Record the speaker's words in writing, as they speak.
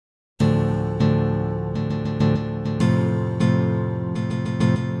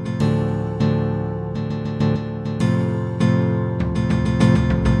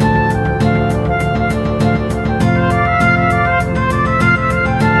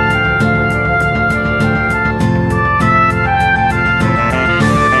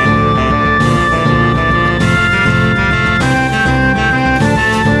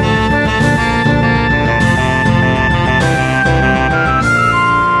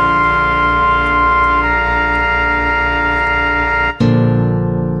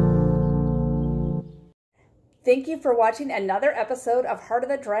for watching another episode of Heart of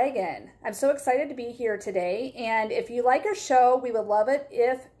the Dragon. I'm so excited to be here today, and if you like our show, we would love it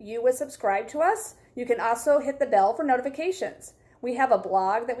if you would subscribe to us. You can also hit the bell for notifications. We have a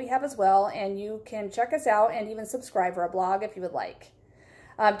blog that we have as well, and you can check us out and even subscribe for our blog if you would like.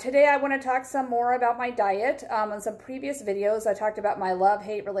 Today I want to talk some more about my diet. On some previous videos I talked about my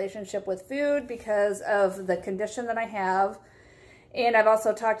love-hate relationship with food because of the condition that I have. And I've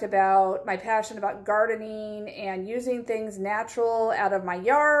also talked about my passion about gardening and using things natural out of my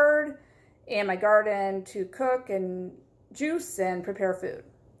yard and my garden to cook and juice and prepare food.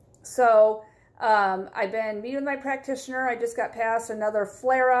 So I've been meeting with my practitioner. I just got past another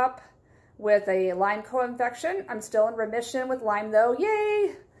flare-up with a Lyme co-infection. I'm still in remission with Lyme though,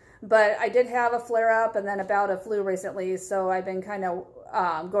 yay! But I did have a flare-up and then a bout of flu recently, so I've been kind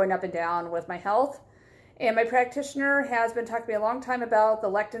of going up and down with my health. And my practitioner has been talking to me a long time about the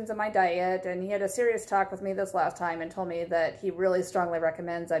lectins in my diet, and he had a serious talk with me this last time and told me that he really strongly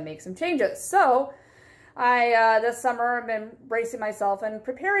recommends I make some changes. So I, this summer, have been bracing myself and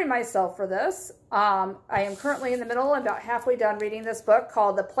preparing myself for this. I am currently in the middle, about halfway done reading this book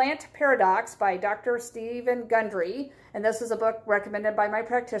called The Plant Paradox by Dr. Stephen Gundry. And this is a book recommended by my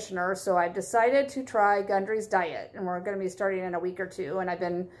practitioner, so I've decided to try Gundry's diet. And we're going to be starting in a week or two, and I've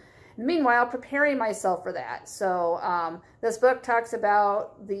been meanwhile preparing myself for that. So this book talks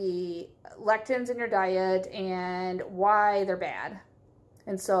about the lectins in your diet and why they're bad.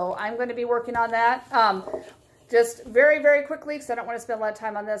 And so I'm going to be working on that. Just very, very quickly, because I don't want to spend a lot of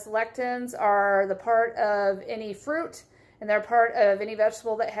time on this. Lectins are the part of any fruit, and they're part of any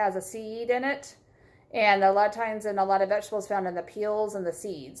vegetable that has a seed in it. And a lot of times in a lot of vegetables found in the peels and the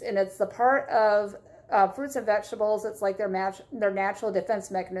seeds. And it's the part of fruits and vegetables, it's like their natural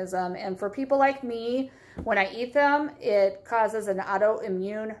defense mechanism. And for people like me, when I eat them, it causes an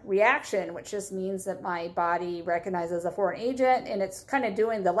autoimmune reaction, which just means that my body recognizes a foreign agent, and it's kind of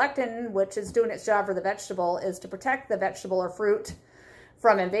doing the lectin, which is doing its job for the vegetable, is to protect the vegetable or fruit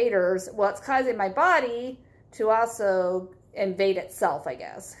from invaders. Well, it's causing my body to also invade itself, I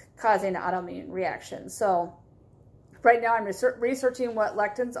guess, causing an autoimmune reaction. So right now I'm researching what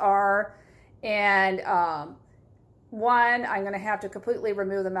lectins are. And one, I'm going to have to completely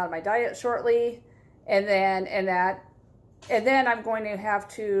remove them out of my diet shortly, and then I'm going to have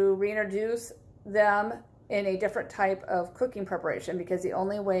to reintroduce them in a different type of cooking preparation, because the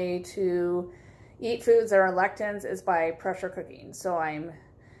only way to eat foods that are lectins is by pressure cooking. So I'm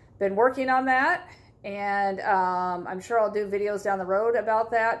been working on that, and I'm sure I'll do videos down the road about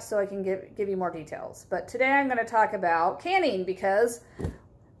that so I can give you more details. But today I'm going to talk about canning, because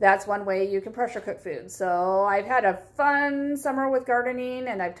that's one way you can pressure cook food. So I've had a fun summer with gardening,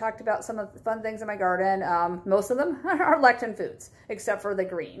 and I've talked about some of the fun things in my garden. Most of them are lectin foods, except for the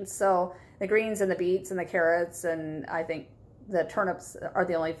greens. So the greens and the beets and the carrots, and I think the turnips are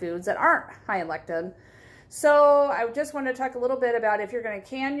the only foods that aren't high in lectin. So I just want to talk a little bit about if you're going to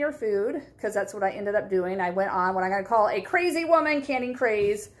can your food, because that's what I ended up doing. I went on what I'm going to call a crazy woman canning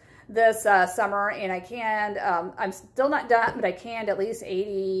craze this summer, and I canned, I'm still not done, but I canned at least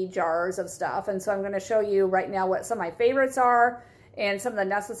 80 jars of stuff. And so I'm going to show you right now what some of my favorites are and some of the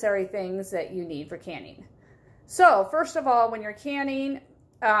necessary things that you need for canning. So first of all, when you're canning,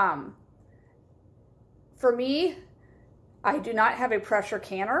 for me, I do not have a pressure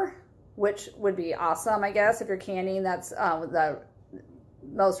canner, which would be awesome, I guess. If you're canning, that's the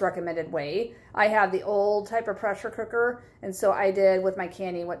most recommended way. I have the old type of pressure cooker, and so I did with my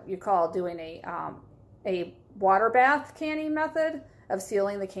canning what you call doing a water bath canning method of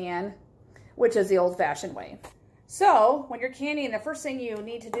sealing the can, which is the old-fashioned way. So when you're canning, the first thing you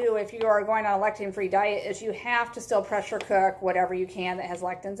need to do if you are going on a lectin-free diet is you have to still pressure cook whatever you can that has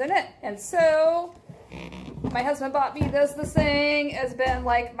lectins in it. And so my husband bought me this thing. Has been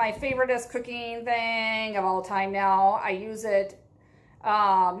like my favoriteest cooking thing of all time now. I use it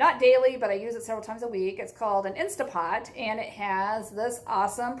not daily, but I use it several times a week. It's called an Instapot, and it has this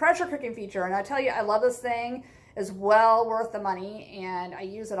awesome pressure cooking feature. And I tell you, I love this thing. It's well worth the money, and I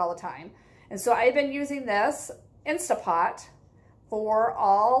use it all the time. And so I've been using this Instapot for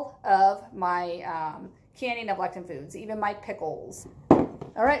all of my canning of lectin foods, even my pickles.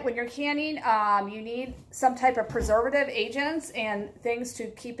 All right, when you're canning, you need some type of preservative agents and things to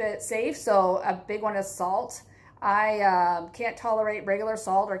keep it safe. So a big one is salt. I can't tolerate regular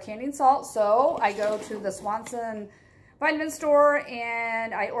salt or canning salt, so I go to the Swanson vitamin store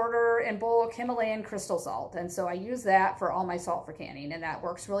and I order in bulk Himalayan crystal salt. And so I use that for all my salt for canning, and that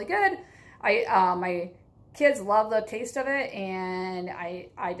works really good. My kids love the taste of it, and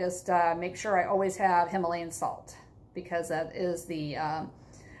I just make sure I always have Himalayan salt, because that is the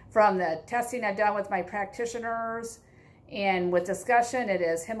From the testing I've done with my practitioners and with discussion, it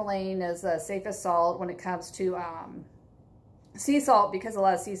is Himalayan is the safest salt when it comes to sea salt, because a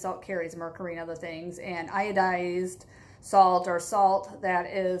lot of sea salt carries mercury and other things, and iodized salt or salt that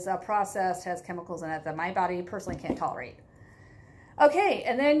is processed has chemicals in it that my body personally can't tolerate. Okay,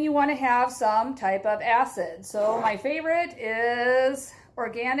 and then you want to have some type of acid. So my favorite is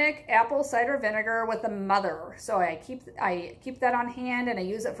organic apple cider vinegar with the mother. So I keep that on hand, and I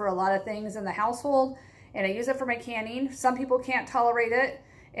use it for a lot of things in the household, and I use it for my canning. Some people can't tolerate it,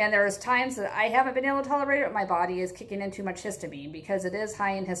 and there's times that I haven't been able to tolerate it, but my body is kicking in too much histamine because it is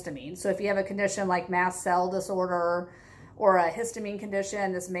high in histamine. So if you have a condition like mast cell disorder or a histamine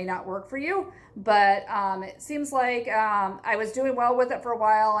condition, this may not work for you. But it seems like I was doing well with it for a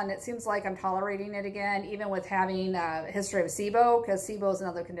while, and it seems like I'm tolerating it again, even with having a history of SIBO, because SIBO is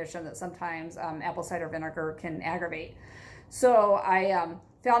another condition that sometimes apple cider vinegar can aggravate. So I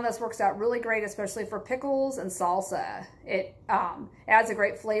found this works out really great, especially for pickles and salsa. It adds a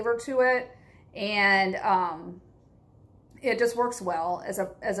great flavor to it, and it just works well as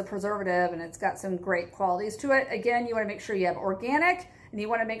a preservative, and it's got some great qualities to it. Again, you want to make sure you have organic, and you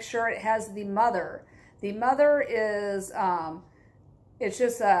want to make sure it has the mother. The mother is, it's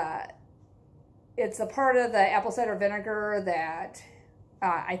just it's a part of the apple cider vinegar that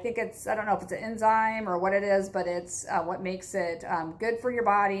I think it's, I don't know if it's an enzyme or what it is, but it's what makes it good for your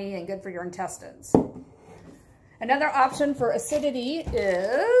body and good for your intestines. Another option for acidity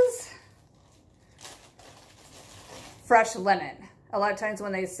is fresh lemon. A lot of times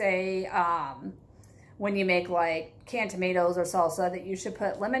when they say when you make like canned tomatoes or salsa that you should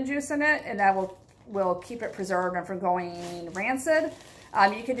put lemon juice in it, and that will keep it preserved and from going rancid.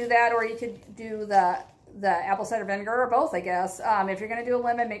 You could do that, or you could do the apple cider vinegar, or both, I guess. If you're going to do a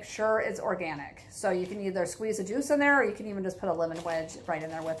lemon, make sure it's organic. So you can either squeeze the juice in there, or you can even just put a lemon wedge right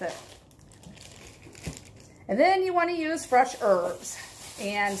in there with it. And then you want to use fresh herbs.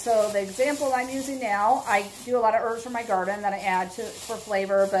 And so the example I'm using now, I do a lot of herbs from my garden that I add to for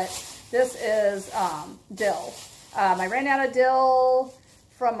flavor, but this is dill. I ran out of dill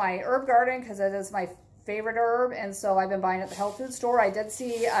from my herb garden because it is my favorite herb, and so I've been buying it at the health food store. I did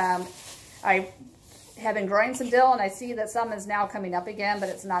see, I have been growing some dill, and I see that some is now coming up again, but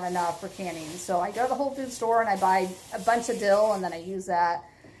it's not enough for canning. So I go to the Whole Food store and I buy a bunch of dill, and then I use that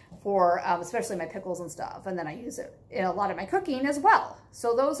for especially my pickles and stuff, and then I use it in a lot of my cooking as well.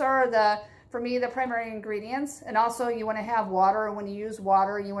 So those are for me, the primary ingredients. And also you want to have water, and when you use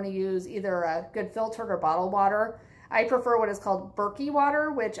water, you want to use either a good filtered or bottled water. I prefer what is called Berkey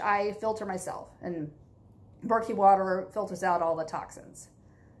water, which I filter myself, and Berkey water filters out all the toxins.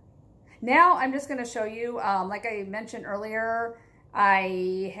 Now I'm just going to show you, like I mentioned earlier,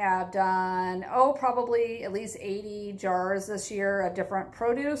 I have done, probably at least 80 jars this year of different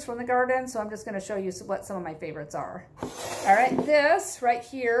produce from the garden. So I'm just going to show you what some of my favorites are. All right, this right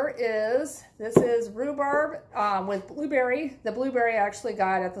here is rhubarb with blueberry. The blueberry I actually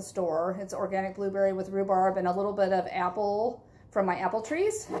got at the store. It's organic blueberry with rhubarb and a little bit of apple from my apple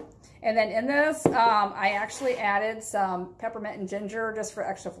trees. And then in this, I actually added some peppermint and ginger just for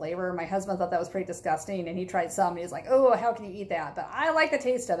extra flavor. My husband thought that was pretty disgusting, and he tried some, and he's like, oh, how can you eat that? But I like the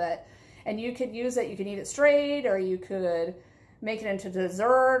taste of it. And you could use it, you can eat it straight, or you could make it into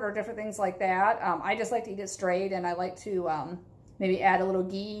dessert or different things like that. I just like to eat it straight, and I like to maybe add a little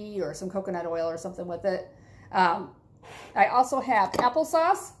ghee or some coconut oil or something with it. I also have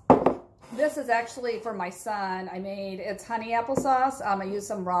applesauce. This is actually for my son. It's honey applesauce. I used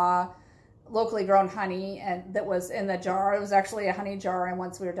some raw, locally grown honey, and that was in the jar. It was actually a honey jar, and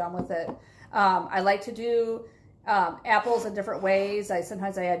once we were done with it. I like to do apples in different ways.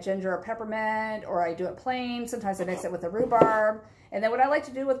 Sometimes I add ginger or peppermint, or I do it plain. Sometimes I mix it with the rhubarb. And then what I like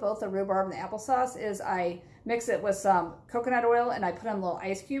to do with both the rhubarb and the applesauce is I mix it with some coconut oil, and I put in little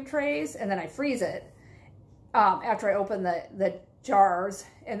ice cube trays, and then I freeze it after I open the jars,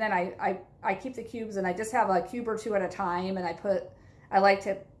 and then I keep the cubes, and I just have a cube or two at a time, and I like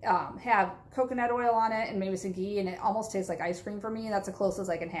to have coconut oil on it and maybe some ghee, and it almost tastes like ice cream for me. That's the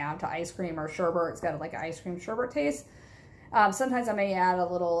closest I can have to ice cream or sherbet. It's got like an ice cream sherbet taste. Sometimes I may add a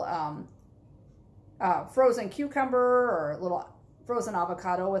little frozen cucumber or a little frozen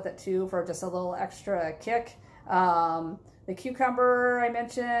avocado with it too for just a little extra kick. The cucumber I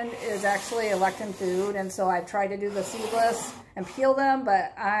mentioned is actually a lectin food, and so I've tried to do the seedless and peel them,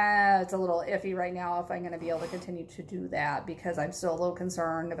 but it's a little iffy right now if I'm going to be able to continue to do that, because I'm still a little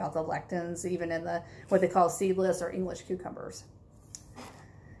concerned about the lectins, even in what they call seedless or English cucumbers.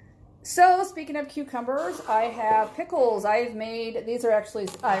 So speaking of cucumbers, I have pickles. I've made, these are actually,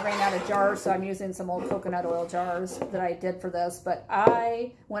 I ran out of jars, so I'm using some old coconut oil jars that I did for this, but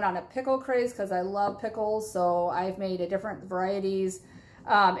I went on a pickle craze because I love pickles, so I've made different varieties.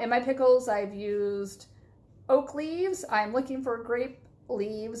 In my pickles, I've used oak leaves. I'm looking for grape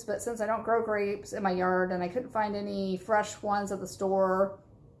leaves, but since I don't grow grapes in my yard and I couldn't find any fresh ones at the store,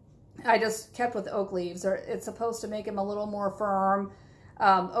 I just kept with oak leaves. It's supposed to make them a little more firm.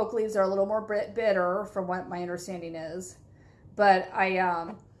 Oak leaves are a little more bitter from what my understanding is. But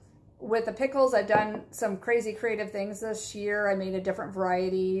with the pickles, I've done some crazy creative things this year. I made different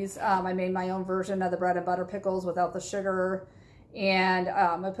varieties. I made my own version of the bread and butter pickles without the sugar. And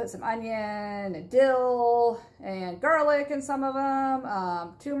I put some onion and dill and garlic in some of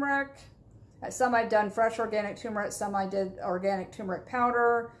them, turmeric. Some I've done fresh organic turmeric, some I did organic turmeric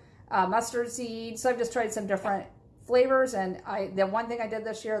powder, mustard seed. So I've just tried some different flavors, and the one thing I did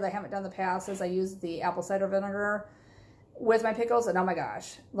this year that I haven't done in the past is I used the apple cider vinegar with my pickles, and oh my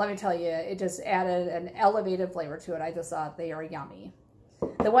gosh, let me tell you, it just added an elevated flavor to it. I just thought they are yummy.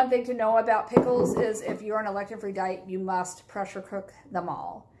 The one thing to know about pickles is if you're on a lectin-free diet, you must pressure cook them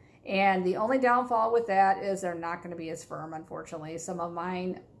all. And the only downfall with that is they're not going to be as firm, unfortunately. Some of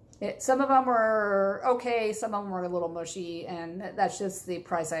them were okay, some of them were a little mushy, and that's just the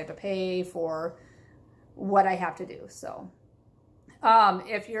price I have to pay for what I have to do. So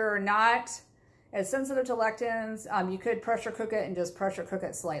if you're not as sensitive to lectins, you could pressure cook it and just pressure cook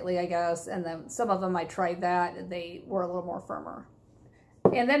it slightly, I guess. And then some of them I tried that and they were a little more firmer.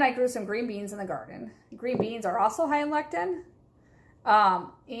 And then I grew some green beans in the garden. Green beans are also high in lectin.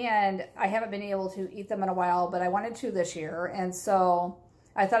 And I haven't been able to eat them in a while, but I wanted to this year. And so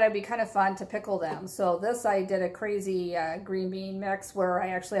I thought it'd be kind of fun to pickle them. So this, I did a crazy green bean mix where I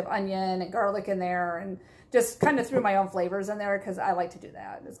actually have onion and garlic in there and just kind of threw my own flavors in there because I like to do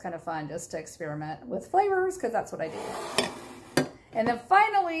that. It's kind of fun just to experiment with flavors because that's what I do. And then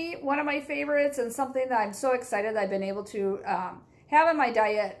finally, one of my favorites and something that I'm so excited that I've been able to have in my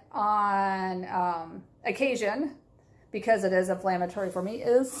diet on occasion, because it is inflammatory for me,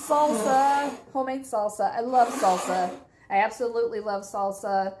 is salsa, homemade salsa. I love salsa. I absolutely love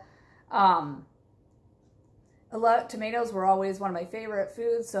salsa. Tomatoes were always one of my favorite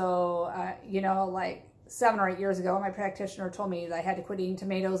foods. So, you know, like 7 or 8 years ago, my practitioner told me that I had to quit eating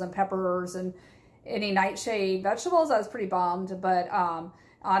tomatoes and peppers and any nightshade vegetables. I was pretty bummed. But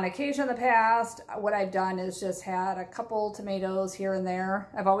on occasion in the past, what I've done is just had a couple tomatoes here and there.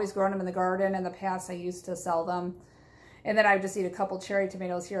 I've always grown them in the garden. In the past, I used to sell them. And then I would just eat a couple cherry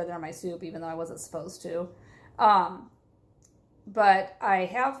tomatoes here and there in my soup, even though I wasn't supposed to. But I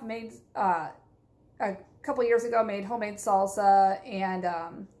have made, a couple years ago, made homemade salsa,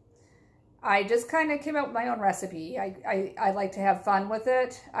 and I just kind of came up with my own recipe. I like to have fun with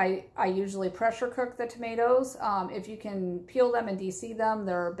it. I usually pressure cook the tomatoes. If you can peel them and de-seed them,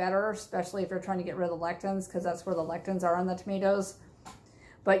 they're better, especially if you're trying to get rid of the lectins, because that's where the lectins are on the tomatoes.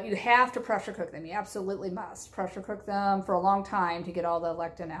 But you have to pressure cook them. You absolutely must pressure cook them for a long time to get all the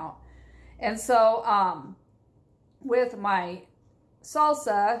lectin out. And so with my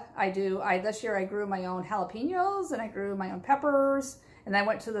salsa, this year I grew my own jalapenos and I grew my own peppers, and I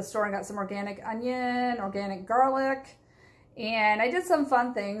went to the store and got some organic onion, organic garlic, and I did some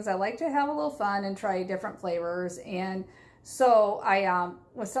fun things. I like to have a little fun and try different flavors. And so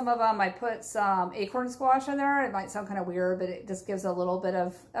with some of them, I put some acorn squash in there. It might sound kind of weird, but it just gives a little bit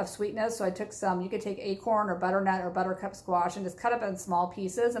of sweetness. So I took some, you could take acorn or butternut or buttercup squash and just cut up in small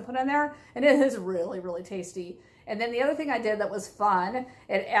pieces and put in there. And it is really, really tasty. And then the other thing I did that was fun,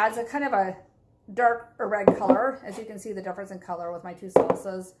 it adds a kind of a dark or red color. As you can see the difference in color with my two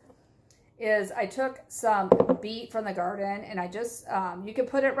salsas, is I took some beet from the garden and I just, you can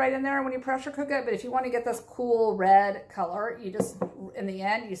put it right in there when you pressure cook it, but if you want to get this cool red color, you just, in the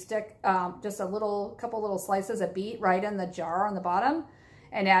end, you stick just a couple little slices of beet right in the jar on the bottom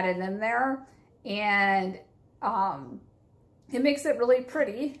and add it in there. And it makes it really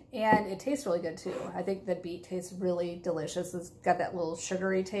pretty and it tastes really good too. I think the beet tastes really delicious. It's got that little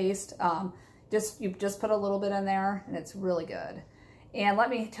sugary taste. You just put a little bit in there and it's really good. And let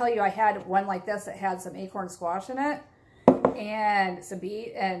me tell you, I had one like this that had some acorn squash in it and some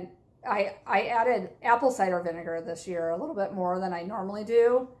beet. And I added apple cider vinegar this year, a little bit more than I normally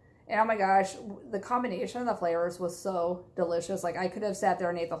do. And oh my gosh, the combination of the flavors was so delicious. Like I could have sat there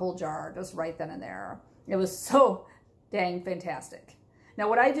and ate the whole jar just right then and there. It was so dang fantastic. Now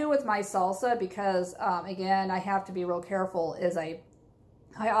what I do with my salsa, because again, I have to be real careful, is I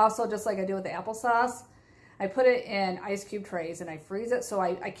also, just like I do with the applesauce, I put it in ice cube trays and I freeze it. So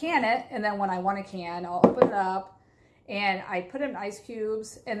I can it, and then when I want to can, I'll open it up and I put in ice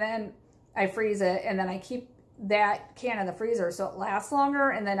cubes, and then I freeze it, and then I keep that can in the freezer so it lasts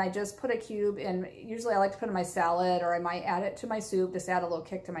longer, and then I just put a cube in. Usually I like to put in my salad, or I might add it to my soup, just add a little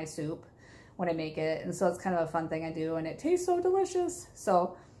kick to my soup when I make it. And so it's kind of a fun thing I do, and it tastes so delicious.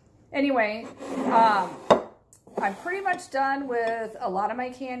 So anyway, I'm pretty much done with a lot of my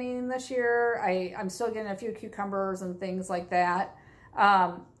canning this year. I'm still getting a few cucumbers and things like that.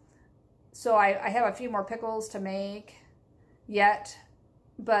 So I have a few more pickles to make yet.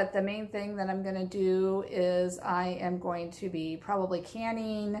 But the main thing that I'm going to do is I am going to be probably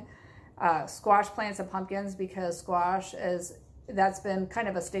canning squash plants and pumpkins, because squash that's been kind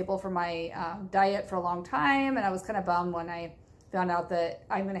of a staple for my diet for a long time. And I was kind of bummed when I found out that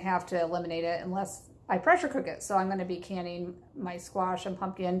I'm going to have to eliminate it unless I pressure cook it. So I'm going to be canning my squash and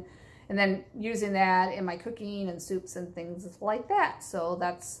pumpkin and then using that in my cooking and soups and things like that. So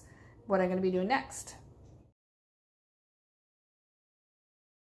that's what I'm going to be doing next.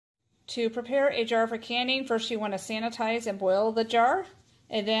 To prepare a jar for canning, first you want to sanitize and boil the jar,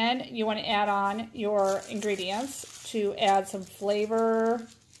 and then you want to add on your ingredients to add some flavor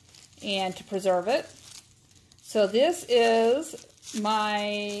and to preserve it. So this is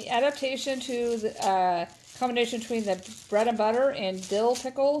my adaptation to the combination between the bread and butter and dill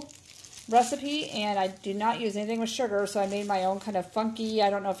pickle recipe, and I do not use anything with sugar, so I made my own kind of funky, I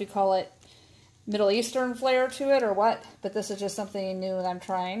don't know if you call it Middle Eastern flair to it or what, but this is just something new that I'm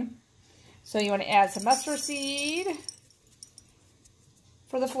trying. So you want to add some mustard seed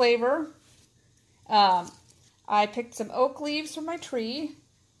for the flavor. I picked some oak leaves from my tree.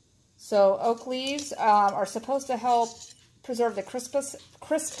 So oak leaves are supposed to help preserve the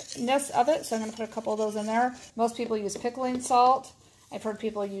crispness of it. So I'm going to put a couple of those in there. Most people use pickling salt. I've heard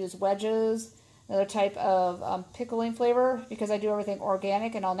people use wedges, another type of pickling flavor. Because I do everything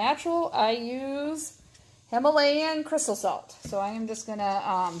organic and all natural, I use Himalayan crystal salt. So I am just going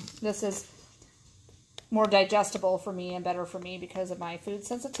to, this is more digestible for me and better for me because of my food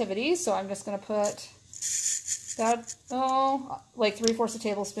sensitivity. So I'm just going to put that, like 3/4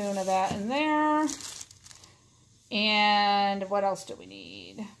 tablespoon of that in there. And what else do we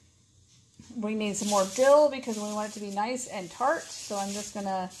need? We need some more dill because we want it to be nice and tart. So I'm just going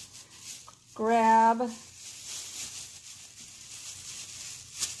to grab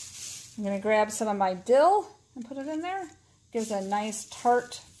some of my dill and put it in there. Gives a nice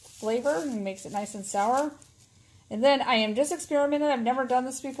tart flavor and makes it nice and sour. And then I am just experimenting. I've never done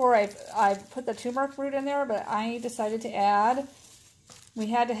this before. I've put the turmeric root in there, but I decided to add, we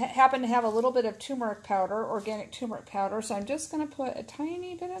had to happen to have a little bit of turmeric powder, organic turmeric powder. So I'm just going to put a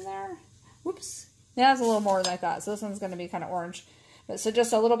tiny bit in there. Whoops. That's a little more than I thought. So this one's going to be kind of orange. But so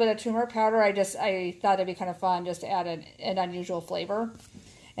just a little bit of turmeric powder. I thought it'd be kind of fun just to add an unusual flavor.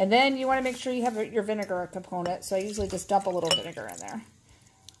 And then you want to make sure you have your vinegar component. So I usually just dump a little vinegar in there.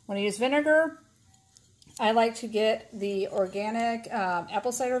 When I use vinegar, I like to get the organic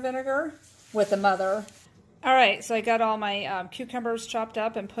apple cider vinegar with the mother. All right, so I got all my cucumbers chopped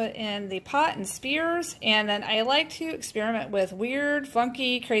up and put in the pot and spears. And then I like to experiment with weird,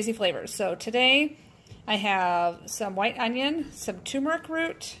 funky, crazy flavors. So today I have some white onion, some turmeric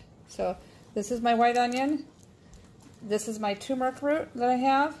root. So this is my white onion. This is my turmeric root that I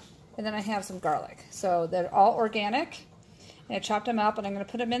have. And then I have some garlic. So they're all organic. And I chopped them up, and I'm going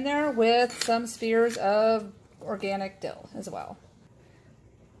to put them in there with some spears of organic dill as well.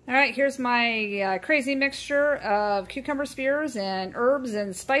 All right, here's my crazy mixture of cucumber spears and herbs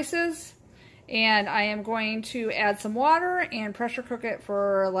and spices. And I am going to add some water and pressure cook it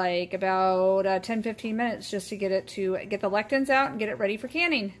for like about 10-15 minutes just to get the lectins out and get it ready for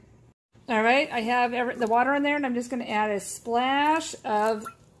canning. All right, I have the water in there, and I'm just going to add a splash of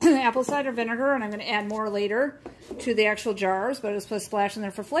apple cider vinegar, and I'm going to add more later to the actual jars, but I just put a splash in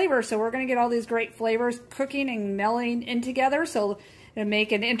there for flavor. So we're going to get all these great flavors cooking and melding in together, so it'll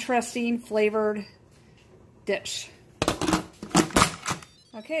make an interesting flavored dish.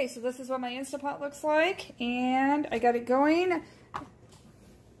 Okay, so this is what my Instant Pot looks like, and I got it going.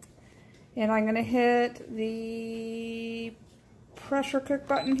 And I'm going to hit the pressure cook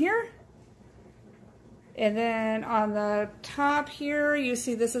button here. And then on the top here, you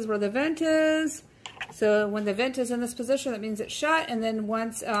see this is where the vent is. So when the vent is in this position, that means it's shut. And then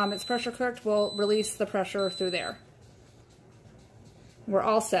once it's pressure cooked, we'll release the pressure through there. We're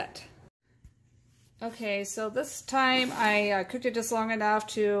all set. Okay, so this time I cooked it just long enough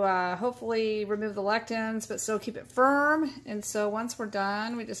to hopefully remove the lectins, but still keep it firm. And so once we're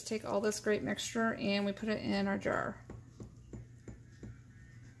done, we just take all this great mixture and we put it in our jar.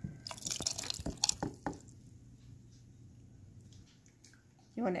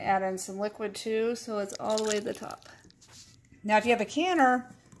 You want to add in some liquid too, so it's all the way to the top. Now, if you have a canner,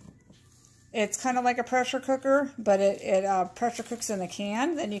 it's kind of like a pressure cooker, but it pressure cooks in the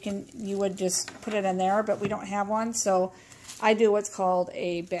can. Then you would just put it in there, but we don't have one, so I do what's called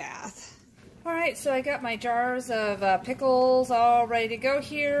a bath. All right, so I got my jars of pickles all ready to go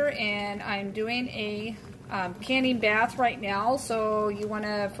here, and I'm doing a canning bath right now. So you want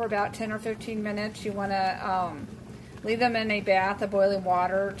to, for about 10 or 15 minutes, you want to leave them in a bath of boiling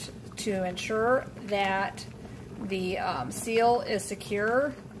water to ensure that the seal is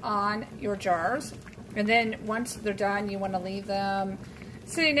secure on your jars. And then once they're done, you want to leave them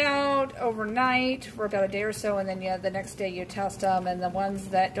sitting out overnight for about a day or so, and then the next day you test them, and the ones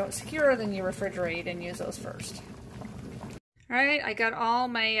that don't secure, then you refrigerate and use those first. Alright, I got all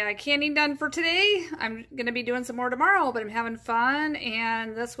my canning done for today. I'm going to be doing some more tomorrow, but I'm having fun,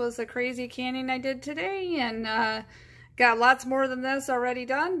 and this was a crazy canning I did today, and got lots more than this already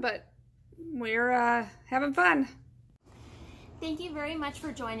done, but we're having fun. Thank you very much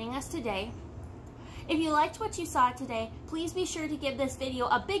for joining us today. If you liked what you saw today, please be sure to give this video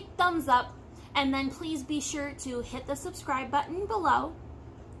a big thumbs up, and then please be sure to hit the subscribe button below,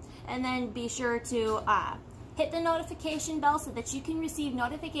 and then be sure to hit the notification bell so that you can receive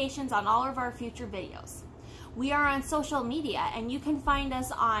notifications on all of our future videos. We are on social media, and you can find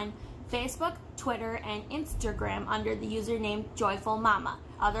us on Facebook, Twitter, and Instagram under the username Joyful Mama.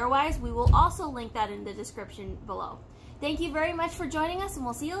 Otherwise, we will also link that in the description below. Thank you very much for joining us, and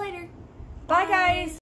we'll see you later. Bye, guys.